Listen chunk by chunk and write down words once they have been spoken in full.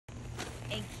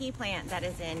A key plant that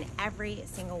is in every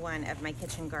single one of my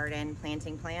kitchen garden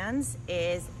planting plans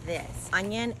is this.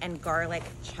 Onion and garlic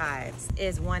chives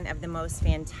is one of the most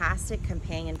fantastic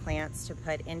companion plants to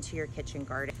put into your kitchen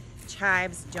garden.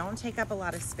 Chives don't take up a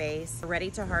lot of space. They're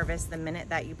ready to harvest the minute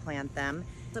that you plant them.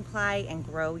 Supply and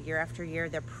grow year after year.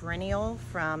 They're perennial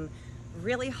from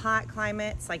really hot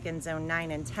climates like in zone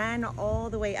 9 and 10 all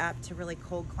the way up to really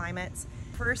cold climates.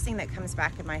 First thing that comes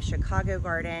back in my Chicago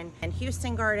garden and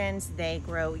Houston gardens, they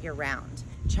grow year round.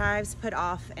 Chives put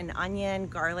off an onion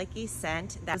garlicky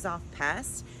scent that is off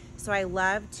pest. So I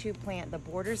love to plant the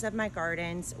borders of my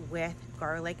gardens with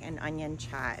garlic and onion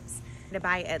chives. To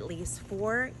buy at least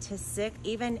 4 to 6,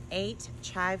 even 8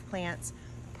 chive plants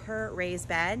per raised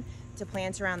bed to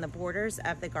plant around the borders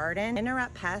of the garden.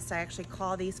 Interrupt pests, I actually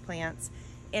call these plants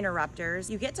interrupters.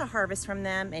 You get to harvest from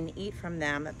them and eat from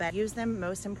them, but use them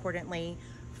most importantly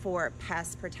for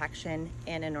pest protection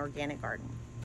in an organic garden.